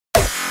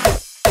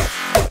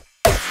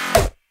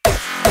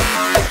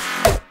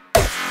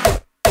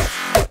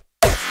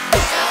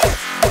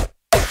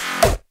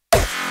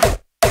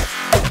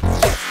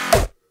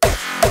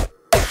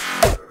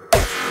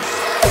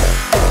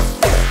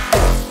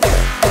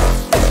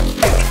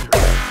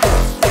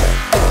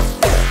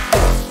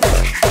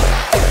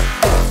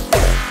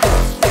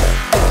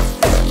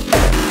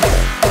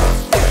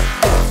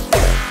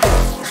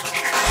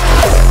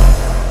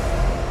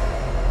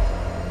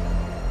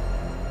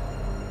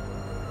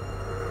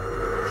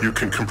You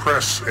can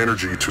compress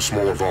energy to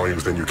smaller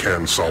volumes than you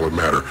can solid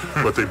matter,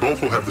 but they both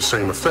will have the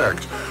same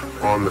effect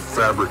on the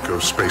fabric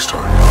of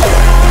space-time.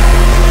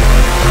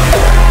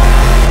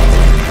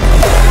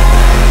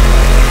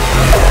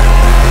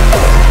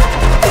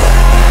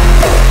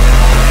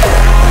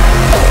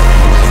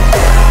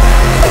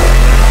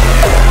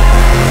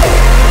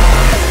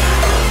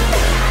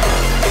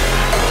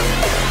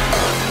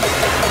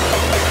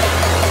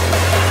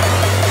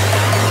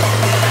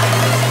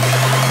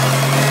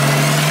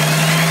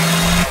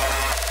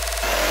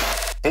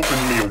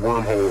 Open me a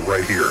wormhole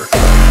right here.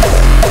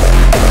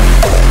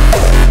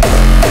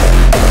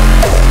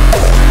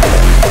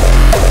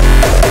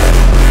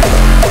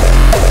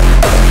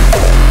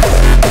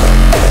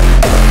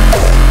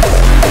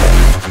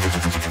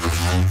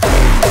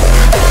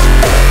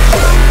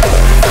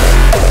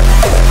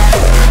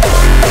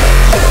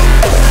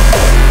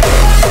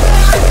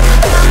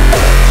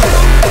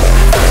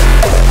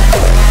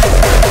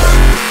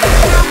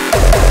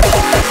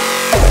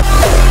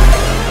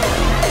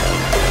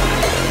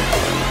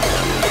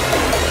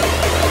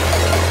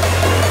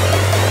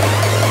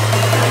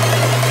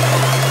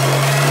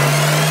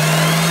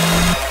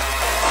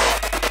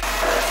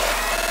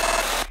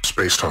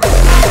 Space-time.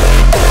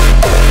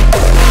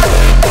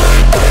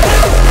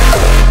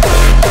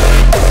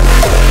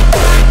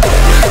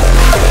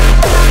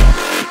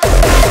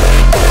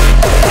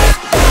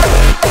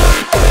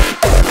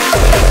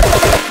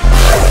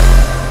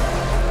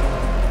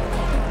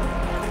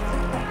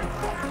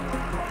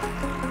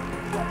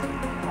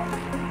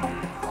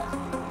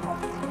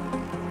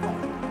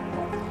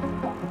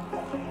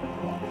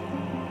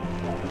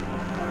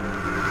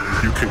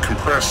 You can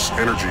compress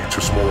energy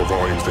to smaller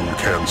volumes than you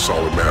can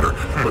solid matter,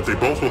 but they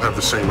both will have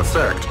the same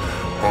effect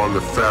on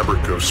the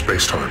fabric of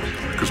space-time,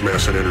 because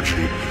mass and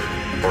energy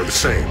are the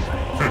same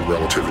in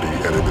relativity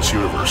and in this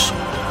universe.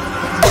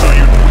 So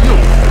you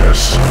wield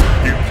this,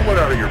 you pull it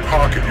out of your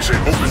pocket, you say,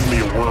 open me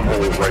a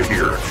wormhole right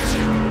here.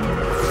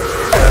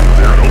 And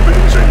there it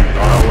opens, and you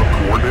dial up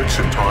coordinates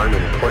in time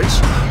and in place,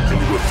 and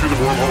you go through the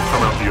wormhole,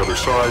 come out the other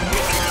side.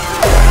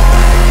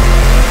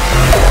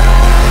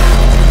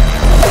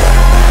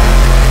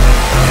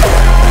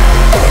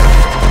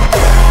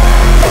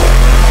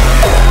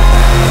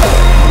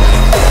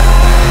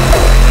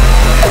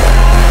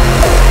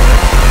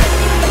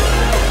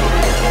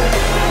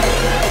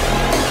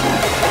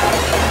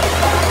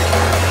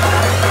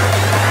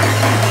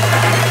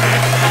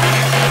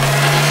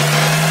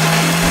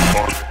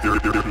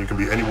 You can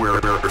be anywhere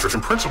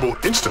in principle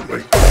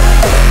instantly.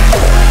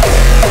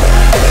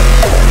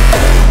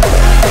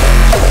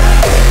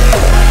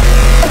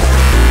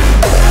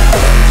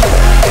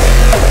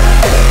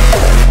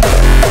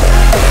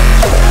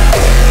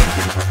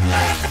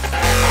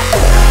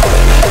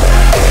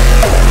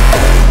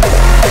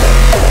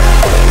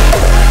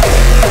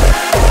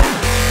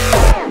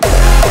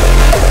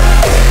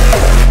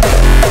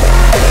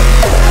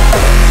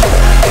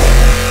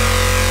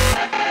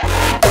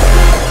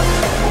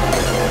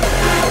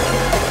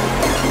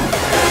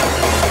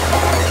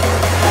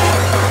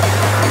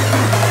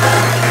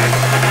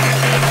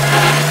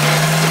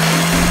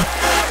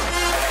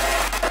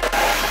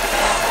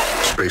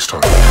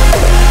 Space-time.